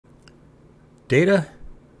data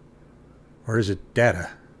or is it data?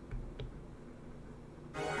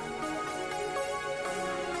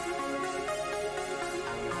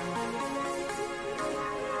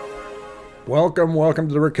 Welcome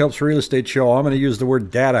to the Rick Helps Real Estate Show. I'm going to use the word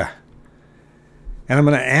data. And I'm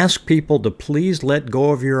going to ask people to please let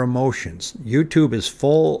go of your emotions. YouTube is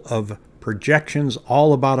full of projections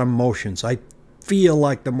all about emotions. I feel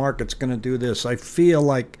like the market's going to do this. I feel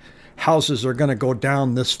like houses are going to go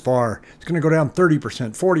down this far. It's going to go down 30%,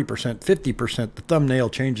 40%, 50%. The thumbnail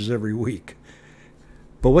changes every week.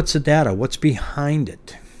 But what's the data? What's behind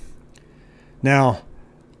it? Now,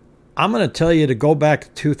 I'm going to tell you to go back to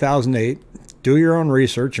 2008, do your own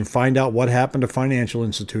research and find out what happened to financial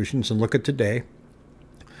institutions and look at today.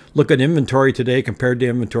 Look at inventory today compared to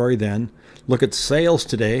inventory then. Look at sales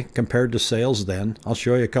today compared to sales then. I'll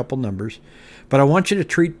show you a couple numbers. But I want you to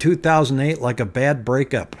treat 2008 like a bad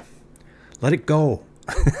breakup. Let it go.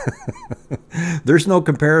 There's no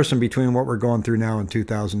comparison between what we're going through now and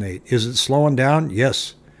 2008. Is it slowing down?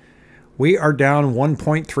 Yes. We are down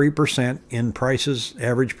 1.3% in prices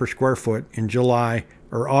average per square foot in July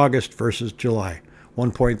or August versus July.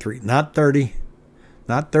 1.3, not 30,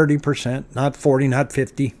 not 30%, not 40, not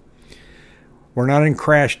 50. We're not in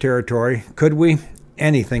crash territory. Could we?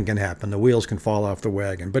 Anything can happen. The wheels can fall off the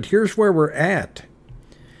wagon. But here's where we're at.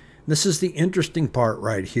 This is the interesting part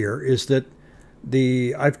right here is that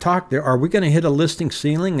I've talked there, are we going to hit a listing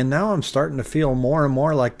ceiling? And now I'm starting to feel more and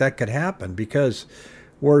more like that could happen because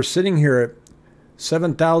we're sitting here at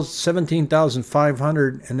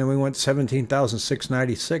 17,500 and then we went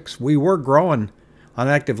 17,696. We were growing on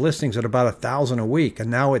active listings at about 1,000 a week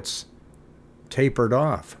and now it's tapered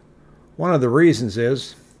off. One of the reasons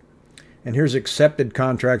is, and here's accepted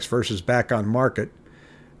contracts versus back on market.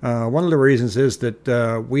 One of the reasons is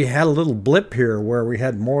that we had a little blip here where we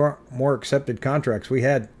had more accepted contracts. We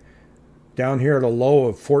had down here at a low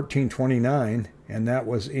of 1429, and that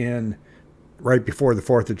was in right before the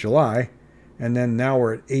 4th of July. And then now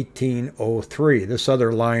we're at 1803. This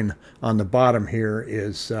other line on the bottom here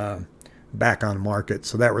is back on market,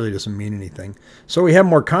 so that really doesn't mean anything. So we have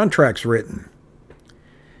more contracts written.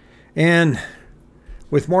 And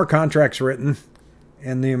with more contracts written,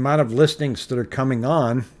 and the amount of listings that are coming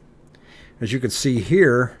on, as you can see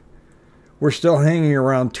here, we're still hanging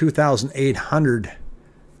around 2,800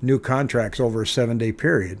 new contracts over a 7-day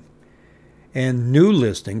period. And new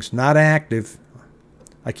listings, not active,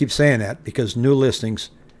 I keep saying that because new listings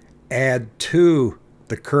add to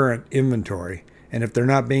the current inventory. And if they're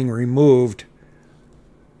not being removed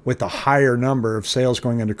with a higher number of sales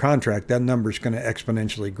going under contract, that number is going to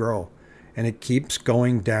exponentially grow. And it keeps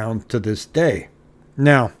going down to this day.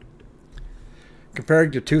 Now,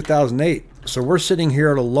 compared to 2008, so we're sitting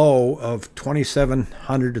here at a low of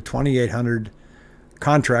 2,700 to 2,800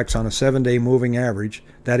 contracts on a 7-day moving average.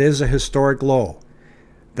 That is a historic low.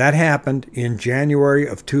 That happened in January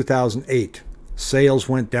of 2008. Sales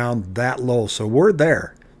went down that low, so we're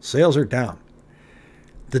there. Sales are down.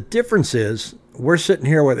 The difference is we're sitting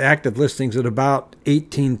here with active listings at about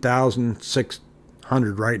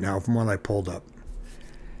 18,600 right now from what I pulled up.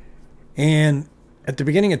 And at the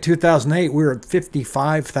beginning of 2008, we were at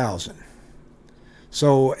 55,000.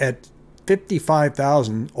 So at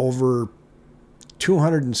 55,000 over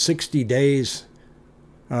 260 days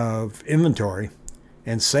of inventory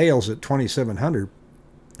and sales at 2,700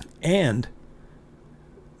 and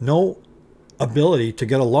no ability to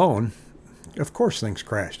get a loan, of course things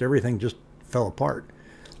crashed. Everything just fell apart.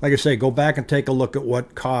 Like I say, go back and take a look at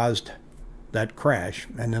what caused that crash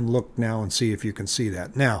and then look now and see if you can see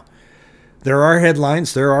that. Now, there are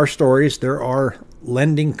headlines, there are stories, there are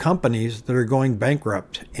lending companies that are going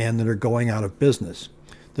bankrupt and that are going out of business.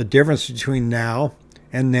 The difference between now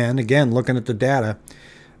and then, again, looking at the data,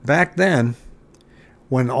 back then,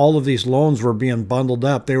 when all of these loans were being bundled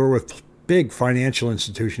up, they were with big financial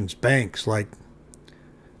institutions, banks like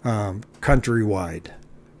Countrywide,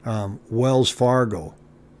 Wells Fargo,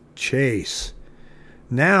 Chase.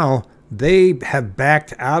 Now, they have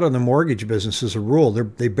backed out of the mortgage business as a rule.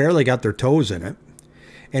 They barely got their toes in it.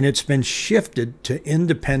 And it's been shifted to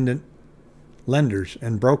independent lenders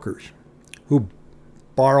and brokers who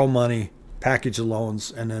borrow money, package the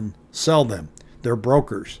loans, and then sell them. They're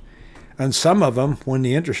brokers. And some of them, when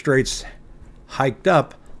the interest rates hiked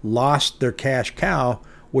up, lost their cash cow,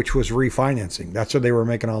 which was refinancing. That's where they were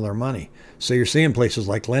making all their money. So you're seeing places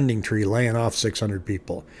like Lending Tree laying off 600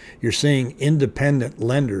 people. You're seeing independent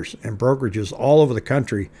lenders and brokerages all over the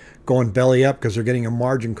country going belly up because they're getting a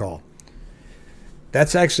margin call.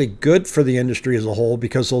 That's actually good for the industry as a whole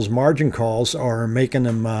because those margin calls are making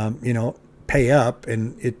them, pay up,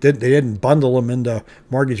 and they didn't bundle them into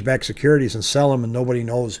mortgage-backed securities and sell them, and nobody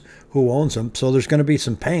knows who owns them. So there's going to be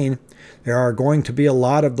some pain. There are going to be a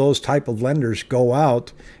lot of those type of lenders go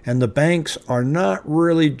out, and the banks are not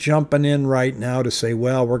really jumping in right now to say,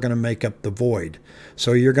 well, we're going to make up the void.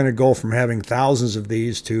 So you're going to go from having thousands of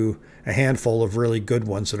these to a handful of really good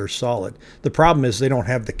ones that are solid. The problem is they don't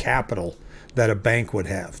have the capital that a bank would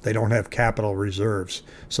have. They don't have capital reserves.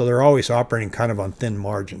 So they're always operating kind of on thin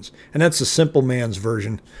margins. And that's a simple man's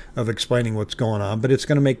version of explaining what's going on. But it's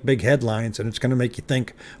going to make big headlines, and it's going to make you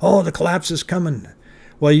think, oh, the collapse is coming.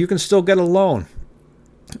 Well, you can still get a loan.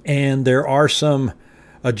 And there are some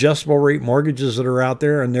adjustable rate mortgages that are out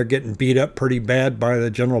there, and they're getting beat up pretty bad by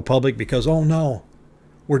the general public because, oh, no,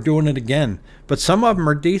 we're doing it again. But some of them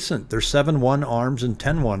are decent. They're 7-1 ARMs and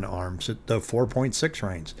 10-1 ARMs at the 4.6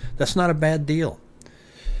 range. That's not a bad deal.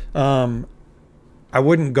 I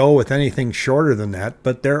wouldn't go with anything shorter than that,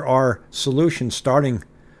 but there are solutions starting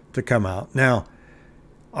to come out. Now,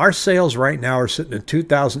 our sales right now are sitting at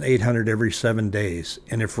 2,800 every 7 days.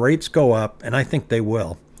 And if rates go up, and I think they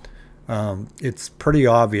will, it's pretty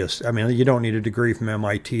obvious. I mean, you don't need a degree from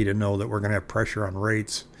MIT to know that we're going to have pressure on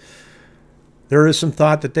rates. There is some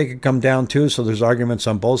thought that they could come down too, so there's arguments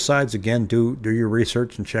on both sides. Again, do your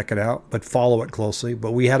research and check it out, but follow it closely.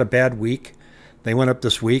 But we had a bad week. They went up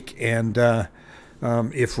this week, and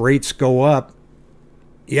if rates go up,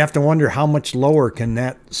 you have to wonder how much lower can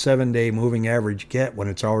that 7-day moving average get when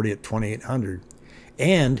it's already at 2,800.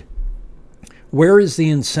 And where is the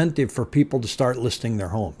incentive for people to start listing their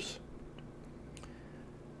homes?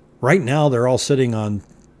 Right now, they're all sitting on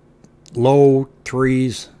low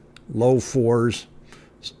 3s, low 4s,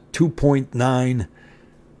 2.9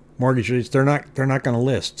 mortgage rates. They're not going to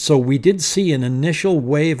list. So we did see an initial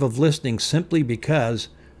wave of listings simply because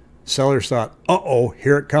sellers thought, uh-oh,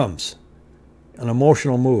 here it comes. An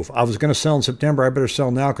emotional move. I was going to sell in September. I better sell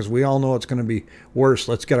now because we all know it's going to be worse.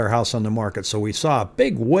 Let's get our house on the market. So we saw a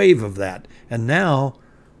big wave of that. And now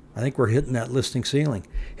I think we're hitting that listing ceiling.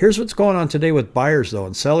 Here's what's going on today with buyers, though.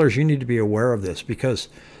 And sellers, you need to be aware of this because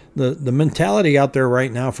the mentality out there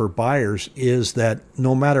right now for buyers is that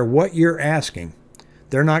no matter what you're asking,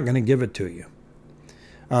 they're not going to give it to you.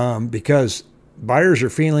 Because buyers are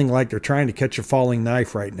feeling like they're trying to catch a falling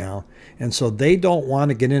knife right now. And so they don't want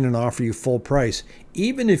to get in and offer you full price.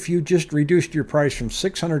 Even if you just reduced your price from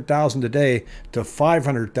 $600,000 today to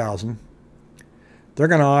 $500,000, they're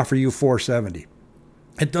going to offer you $470,000.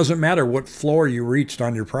 It doesn't matter what floor you reached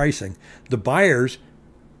on your pricing. The buyers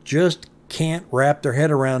just can't wrap their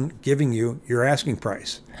head around giving you your asking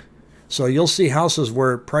price. So you'll see houses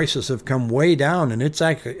where prices have come way down, and it's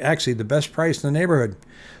actually the best price in the neighborhood.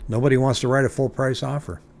 Nobody wants to write a full price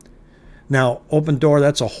offer. Now, Open Door,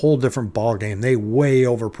 that's a whole different ballgame. They way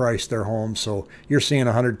overpriced their homes, so you're seeing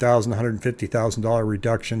 $100,000, $150,000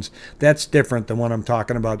 reductions. That's different than what I'm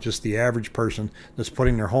talking about, just the average person that's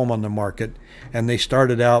putting their home on the market, and they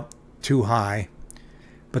started out too high,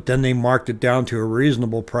 but then they marked it down to a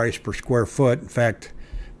reasonable price per square foot. In fact,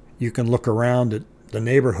 you can look around at the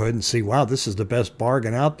neighborhood and see, wow, this is the best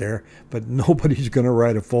bargain out there, but nobody's going to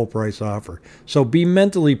write a full price offer. So be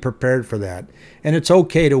mentally prepared for that. And it's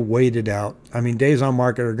okay to wait it out. I mean, days on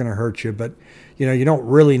market are going to hurt you, but you don't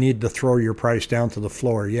really need to throw your price down to the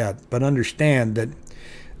floor yet. But understand that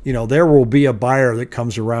there will be a buyer that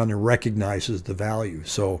comes around and recognizes the value.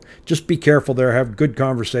 So just be careful there. Have good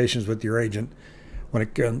conversations with your agent when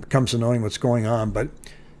it comes to knowing what's going on. But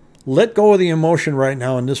let go of the emotion right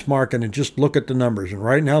now in this market and just look at the numbers. And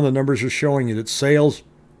right now the numbers are showing you that sales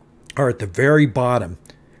are at the very bottom.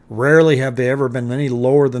 Rarely have they ever been any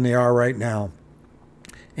lower than they are right now.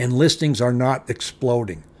 And listings are not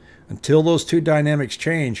exploding. Until those two dynamics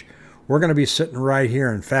change, we're going to be sitting right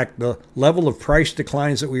here. In fact, the level of price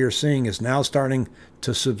declines that we are seeing is now starting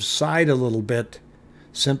to subside a little bit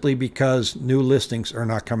simply because new listings are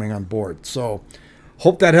not coming on board. So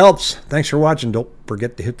hope that helps. Thanks for watching. Don't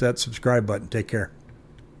forget to hit that subscribe button. Take care.